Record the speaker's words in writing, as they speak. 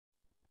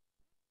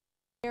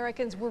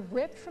Americans were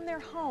ripped from their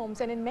homes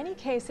and in many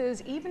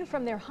cases even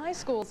from their high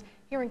schools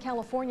here in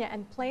California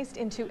and placed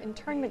into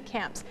internment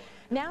camps.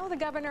 Now the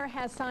governor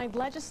has signed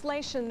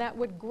legislation that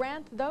would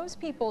grant those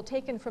people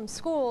taken from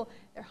school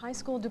their high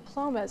school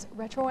diplomas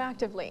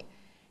retroactively.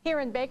 Here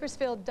in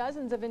Bakersfield,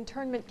 dozens of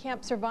internment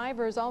camp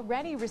survivors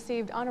already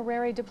received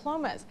honorary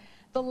diplomas.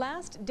 The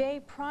Last Day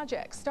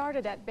project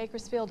started at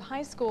Bakersfield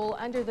High School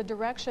under the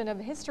direction of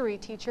history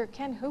teacher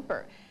Ken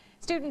Hooper.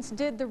 Students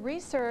did the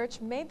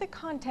research, made the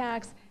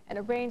contacts, and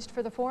arranged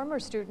for the former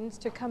students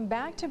to come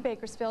back to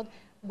Bakersfield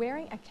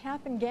wearing a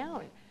cap and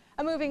gown.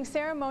 A moving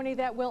ceremony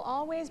that will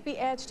always be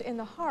etched in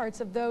the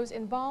hearts of those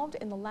involved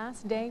in the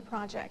Last Day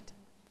project.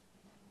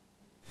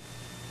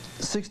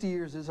 60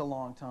 years is a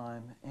long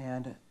time,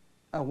 and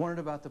I wondered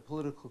about the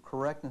political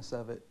correctness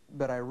of it,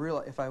 but I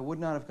realized if I would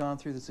not have gone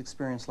through this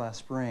experience last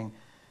spring,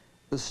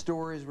 the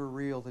stories were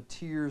real, the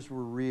tears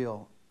were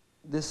real.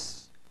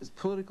 This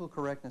political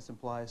correctness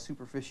implies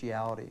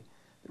superficiality.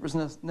 There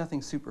was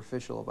nothing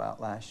superficial about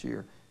last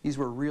year. These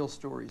were real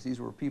stories. These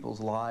were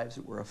people's lives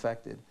that were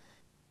affected.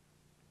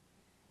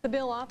 The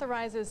bill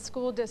authorizes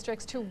school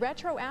districts to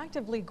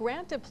retroactively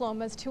grant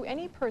diplomas to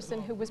any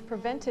person who was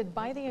prevented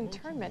by the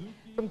internment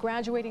from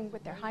graduating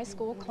with their high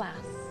school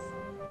class.